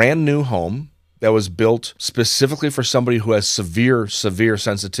a brand new home that was built specifically for somebody who has severe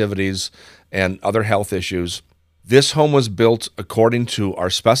sensitivities and other health issues. This home was built according to our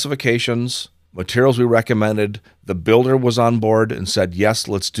specifications, materials we recommended. The builder was on board and said, yes,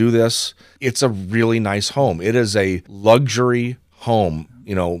 let's do this. It's a really nice home. It is a luxury home,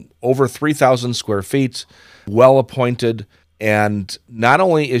 over 3,000 square feet, well appointed. And not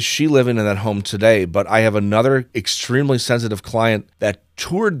only is she living in that home today, but I have another extremely sensitive client that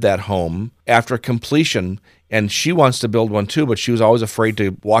toured that home after completion, and she wants to build one too, but she was always afraid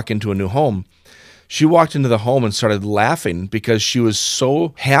to walk into a new home. She walked into the home and started laughing because she was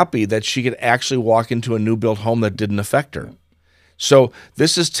so happy that she could actually walk into a new built home that didn't affect her. So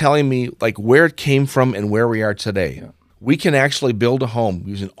this is telling me where it came from and where we are today. Yeah. We can actually build a home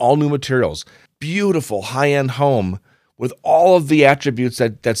using all new materials, beautiful high-end home with all of the attributes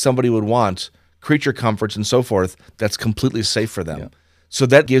that somebody would want, creature comforts and so forth, that's completely safe for them. Yeah. So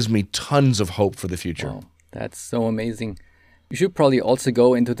that gives me tons of hope for the future. Wow, that's so amazing. You should probably also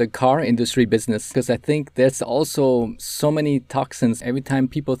go into the car industry business, because I think there's also so many toxins. Every time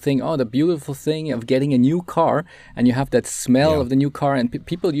people think, oh, the beautiful thing of getting a new car, and you have that smell of the new car, and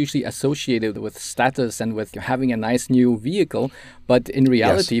people usually associate it with status and with having a nice new vehicle. But in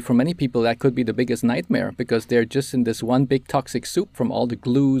reality, for many people, that could be the biggest nightmare, because they're just in this one big toxic soup from all the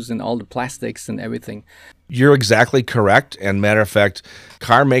glues and all the plastics and everything. You're exactly correct. And matter of fact,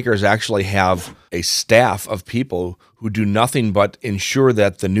 car makers actually have a staff of people who do nothing but ensure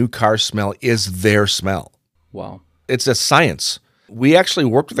that the new car smell is their smell. Wow. It's a science. We actually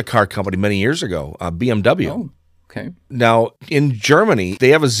worked with a car company many years ago, BMW. Oh, okay. Now, in Germany, they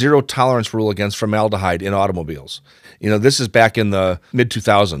have a zero tolerance rule against formaldehyde in automobiles. This is back in the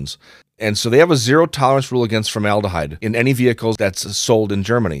mid-2000s. And so they have a zero tolerance rule against formaldehyde in any vehicles that's sold in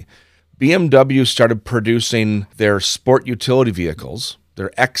Germany. BMW started producing their sport utility vehicles,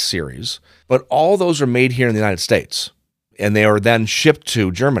 their X series, but all those are made here in the United States, and they are then shipped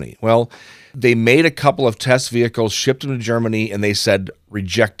to Germany. Well, they made a couple of test vehicles, shipped them to Germany, and they said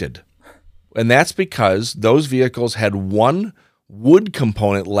rejected. And that's because those vehicles had one wood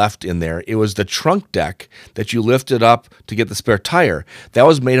component left in there. It was the trunk deck that you lifted up to get the spare tire. That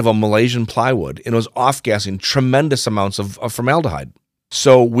was made of a Malaysian plywood, and it was off-gassing tremendous amounts of formaldehyde.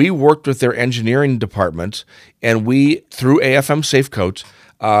 So we worked with their engineering department, and we, through AFM SafeCoat,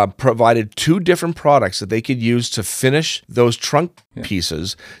 provided two different products that they could use to finish those trunk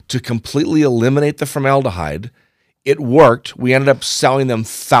pieces to completely eliminate the formaldehyde. It worked. We ended up selling them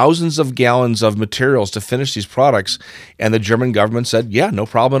thousands of gallons of materials to finish these products, and the German government said, yeah, no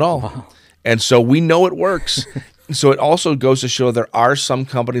problem at all. Wow. And so we know it works. So it also goes to show there are some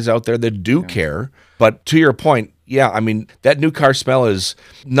companies out there that do care. But to your point, that new car smell is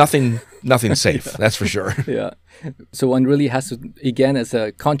nothing safe. That's for sure. Yeah. So one really has to, again, as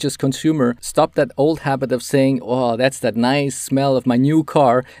a conscious consumer, stop that old habit of saying, oh, that's that nice smell of my new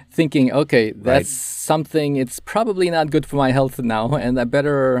car, thinking, okay, that's something, it's probably not good for my health now, and I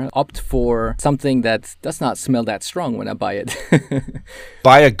better opt for something that does not smell that strong when I buy it.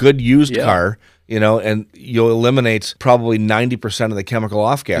 Buy a good used car. And you'll eliminate probably 90% of the chemical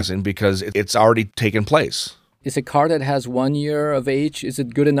off-gassing because it's already taken place. Is a car that has 1 year of age, is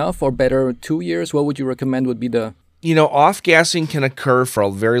it good enough, or better 2 years? What would you recommend would be the... Off-gassing can occur for a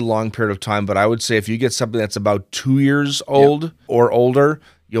very long period of time, but I would say if you get something that's about 2 years old or older,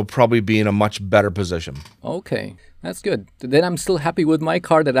 you'll probably be in a much better position. Okay. That's good. Then I'm still happy with my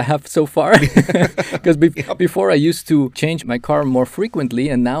car that I have so far. Because before I used to change my car more frequently,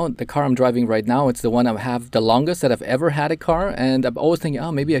 and now the car I'm driving right now, it's the one I have the longest that I've ever had a car. And I'm always thinking,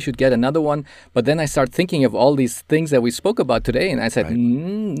 oh, maybe I should get another one. But then I start thinking of all these things that we spoke about today. And I said,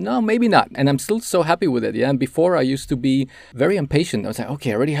 no, maybe not. And I'm still so happy with it. Yeah. And before I used to be very impatient. I was like,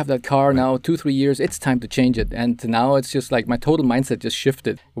 okay, I already have that car now, 2-3 years. It's time to change it. And now it's just like my total mindset just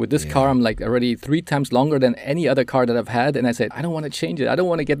shifted. With this car, I'm like already 3 times longer than any other car that I've had, and I said, I don't want to change it. I don't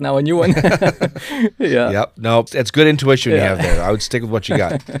want to get now a new one. Yep. No, it's good intuition you have there. I would stick with what you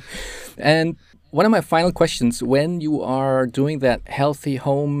got. And one of my final questions, when you are doing that healthy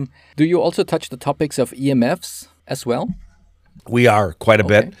home, do you also touch the topics of EMFs as well? We are quite a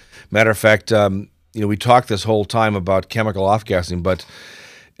bit. Matter of fact, we talked this whole time about chemical off-gassing, but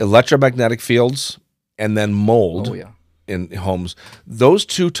electromagnetic fields and then mold in homes, those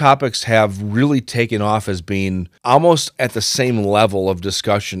two topics have really taken off as being almost at the same level of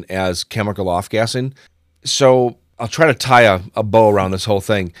discussion as chemical off-gassing. So I'll try to tie a bow around this whole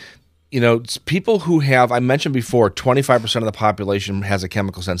thing. It's people who have, I mentioned before, 25% of the population has a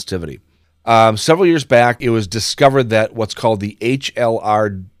chemical sensitivity. Several years back, it was discovered that what's called the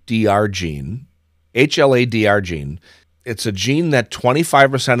HLA-DR gene, it's a gene that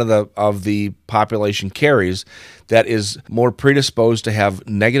 25% of the population carries that is more predisposed to have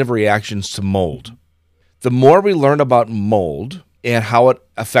negative reactions to mold. The more we learn about mold and how it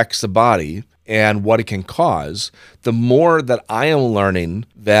affects the body and what it can cause, the more that I am learning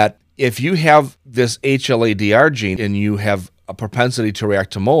that if you have this HLA-DR gene and you have a propensity to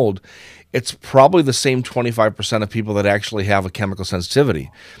react to mold, it's probably the same 25% of people that actually have a chemical sensitivity.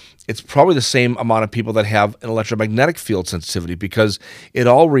 It's probably the same amount of people that have an electromagnetic field sensitivity because it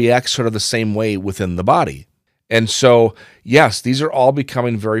all reacts sort of the same way within the body. And so, yes, these are all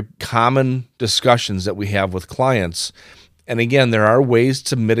becoming very common discussions that we have with clients. And again, there are ways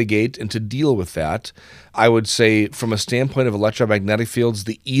to mitigate and to deal with that. I would say from a standpoint of electromagnetic fields,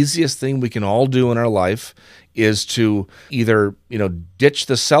 the easiest thing we can all do in our life is to either, ditch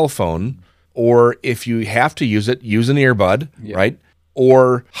the cell phone, or if you have to use it, use an earbud, right?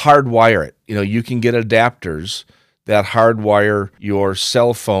 Or hardwire it. You can get adapters that hardwire your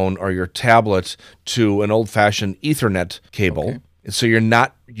cell phone or your tablet to an old-fashioned Ethernet cable. Okay. And so you're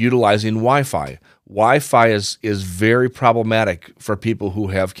not utilizing Wi-Fi. Wi-Fi is very problematic for people who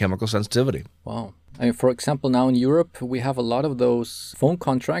have chemical sensitivity. Wow. For example, now in Europe, we have a lot of those phone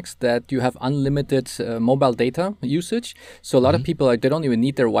contracts that you have unlimited mobile data usage. So a lot of people, they don't even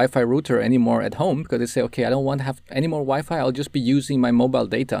need their Wi-Fi router anymore at home because they say, okay, I don't want to have any more Wi-Fi. I'll just be using my mobile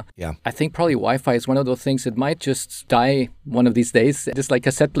data. Yeah. I think probably Wi-Fi is one of those things that might just die one of these days, just like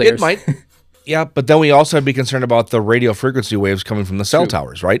cassette players. It might. Yeah, but then we also have to be concerned about the radio frequency waves coming from the cell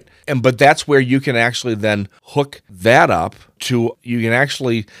towers, right? But that's where you can actually then hook that up to, you can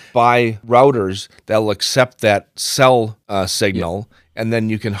actually buy routers that will accept that cell signal, and then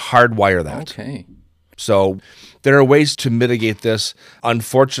you can hardwire that. Okay. So there are ways to mitigate this.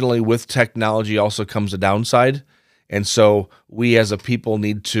 Unfortunately, with technology also comes a downside. And so we as a people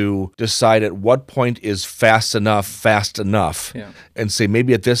need to decide at what point is fast enough, and say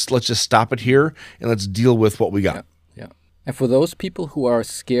maybe at this, let's just stop it here and let's deal with what we got. Yeah. And for those people who are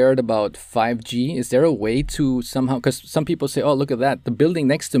scared about 5G, is there a way to somehow, because some people say, oh, look at that, the building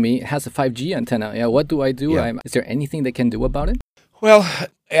next to me has a 5G antenna. Yeah, what do I do? Yeah. Is there anything they can do about it? Well,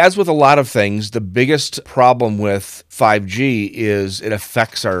 as with a lot of things, the biggest problem with 5G is it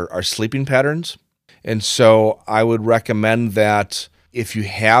affects our sleeping patterns. And so I would recommend that if you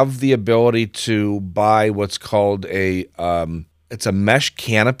have the ability to buy what's called it's a mesh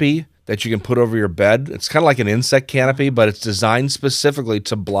canopy that you can put over your bed. It's kind of like an insect canopy, but it's designed specifically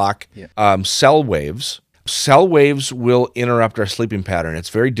to block cell waves. Cell waves will interrupt our sleeping pattern. It's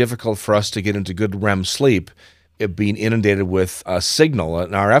very difficult for us to get into good REM sleep, it being inundated with a signal,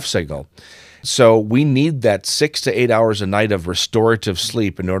 an RF signal. So we need that 6 to 8 hours a night of restorative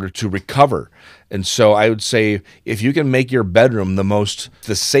sleep in order to recover. And so I would say if you can make your bedroom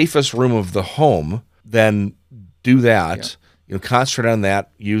the safest room of the home, then do that. Yeah. Concentrate on that.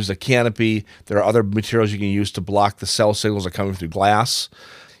 Use a canopy. There are other materials you can use to block the cell signals that are coming through glass.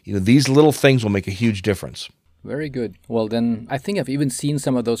 These little things will make a huge difference. Very good. Well, then I think I've even seen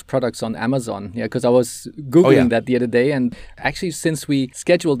some of those products on Amazon. Yeah, because I was Googling that the other day. And actually, since we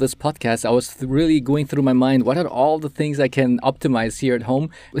scheduled this podcast, I was really going through my mind, what are all the things I can optimize here at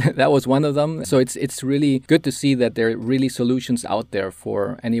home? That was one of them. So it's really good to see that there are really solutions out there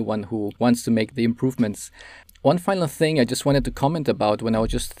for anyone who wants to make the improvements. One final thing I just wanted to comment about when I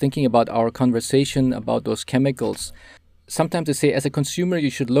was just thinking about our conversation about those chemicals. Sometimes they say as a consumer, you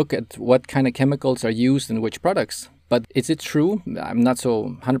should look at what kind of chemicals are used in which products. But is it true? I'm not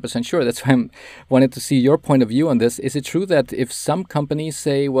so 100% sure. That's why I wanted to see your point of view on this. Is it true that if some companies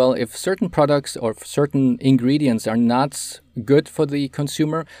say, well, if certain products or certain ingredients are not good for the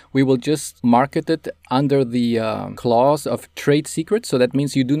consumer, we will just market it under the clause of trade secret? So that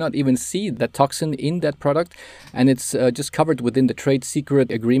means you do not even see the toxin in that product, and it's just covered within the trade secret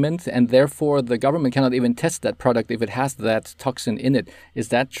agreement, and therefore the government cannot even test that product if it has that toxin in it. Is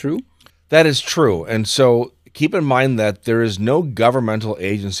that true? That is true. And so keep in mind that there is no governmental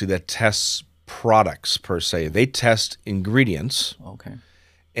agency that tests products per se. They test ingredients. Okay.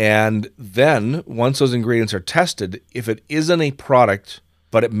 And then once those ingredients are tested, if it isn't a product,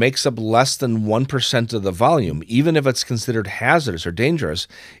 but it makes up less than 1% of the volume, even if it's considered hazardous or dangerous,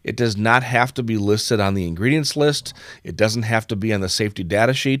 it does not have to be listed on the ingredients list. It doesn't have to be on the safety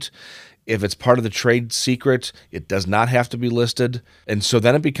data sheet. If it's part of the trade secret, it does not have to be listed. And so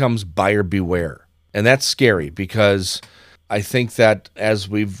then it becomes buyer beware. And that's scary because I think that as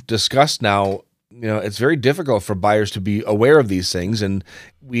we've discussed now, it's very difficult for buyers to be aware of these things, and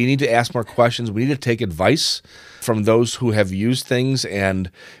we need to ask more questions. We need to take advice from those who have used things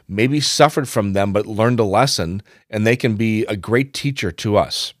and maybe suffered from them but learned a lesson, and they can be a great teacher to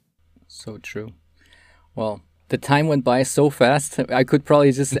us. So true. Well, the time went by so fast. I could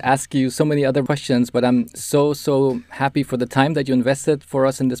probably just ask you so many other questions, but I'm so happy for the time that you invested for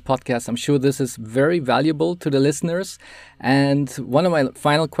us in this podcast. I'm sure this is very valuable to the listeners. And one of my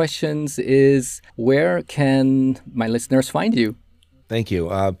final questions is, where can my listeners find you? Thank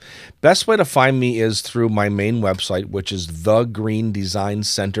you. Best way to find me is through my main website, which is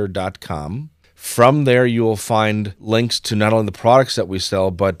thegreendesignCenter.com. From there, you will find links to not only the products that we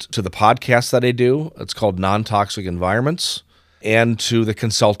sell, but to the podcast that I do. It's called Non-Toxic Environments, and to the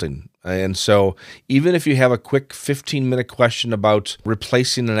consulting. And so even if you have a quick 15-minute question about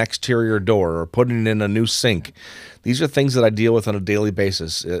replacing an exterior door or putting in a new sink, these are things that I deal with on a daily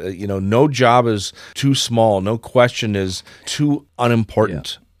basis. No job is too small. No question is too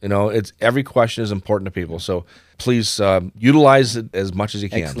unimportant. Yeah. Every question is important to people. So please utilize it as much as you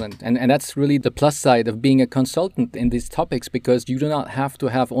can. Excellent. And that's really the plus side of being a consultant in these topics, because you do not have to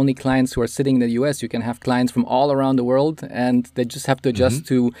have only clients who are sitting in the US. You can have clients from all around the world, and they just have to adjust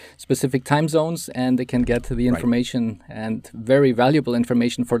to specific time zones, and they can get the information and very valuable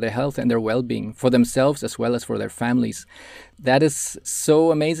information for their health and their well-being, for themselves as well as for their families. That is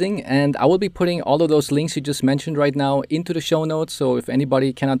so amazing. And I will be putting all of those links you just mentioned right now into the show notes. So if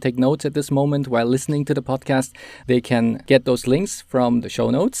anybody cannot take notes at this moment while listening to the podcast, they can get those links from the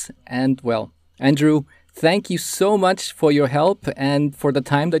show notes. And well, Andrew, thank you so much for your help and for the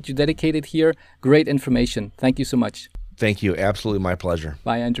time that you dedicated here. Great information. Thank you so much. Thank you. Absolutely my pleasure.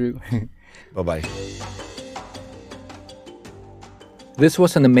 Bye, Andrew. Bye-bye. This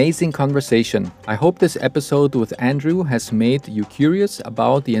was an amazing conversation. I hope this episode with Andrew has made you curious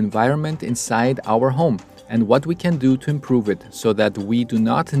about the environment inside our home and what we can do to improve it so that we do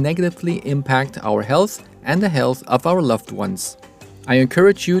not negatively impact our health and the health of our loved ones. I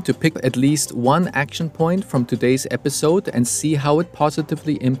encourage you to pick at least one action point from today's episode and see how it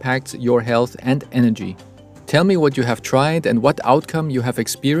positively impacts your health and energy. Tell me what you have tried and what outcome you have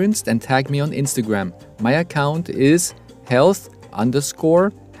experienced, and tag me on Instagram. My account is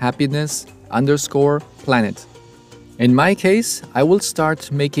health_happiness_planet. In my case, I will start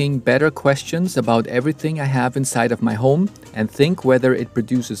making better questions about everything I have inside of my home and think whether it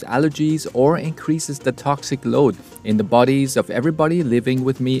produces allergies or increases the toxic load in the bodies of everybody living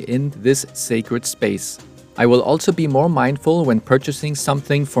with me in this sacred space. I will also be more mindful when purchasing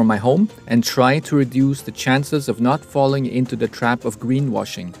something for my home and try to reduce the chances of not falling into the trap of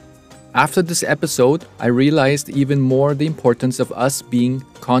greenwashing. After this episode, I realized even more the importance of us being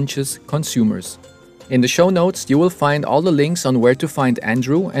conscious consumers. In the show notes, you will find all the links on where to find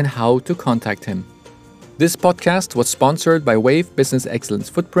Andrew and how to contact him. This podcast was sponsored by Wave Business Excellence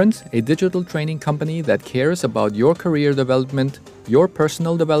Footprint, a digital training company that cares about your career development, your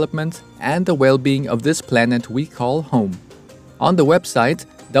personal development, and the well-being of this planet we call home. On the website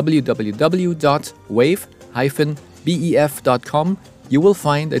www.wave-bef.com, you will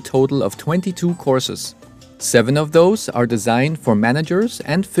find a total of 22 courses. 7 of those are designed for managers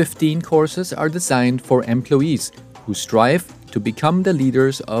and 15 courses are designed for employees who strive to become the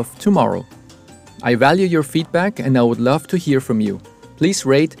leaders of tomorrow. I value your feedback and I would love to hear from you. Please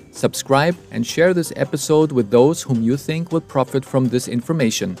rate, subscribe, and share this episode with those whom you think will profit from this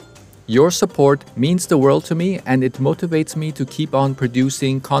information. Your support means the world to me, and it motivates me to keep on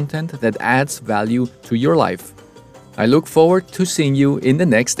producing content that adds value to your life. I look forward to seeing you in the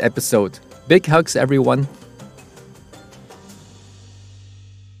next episode. Big hugs, everyone.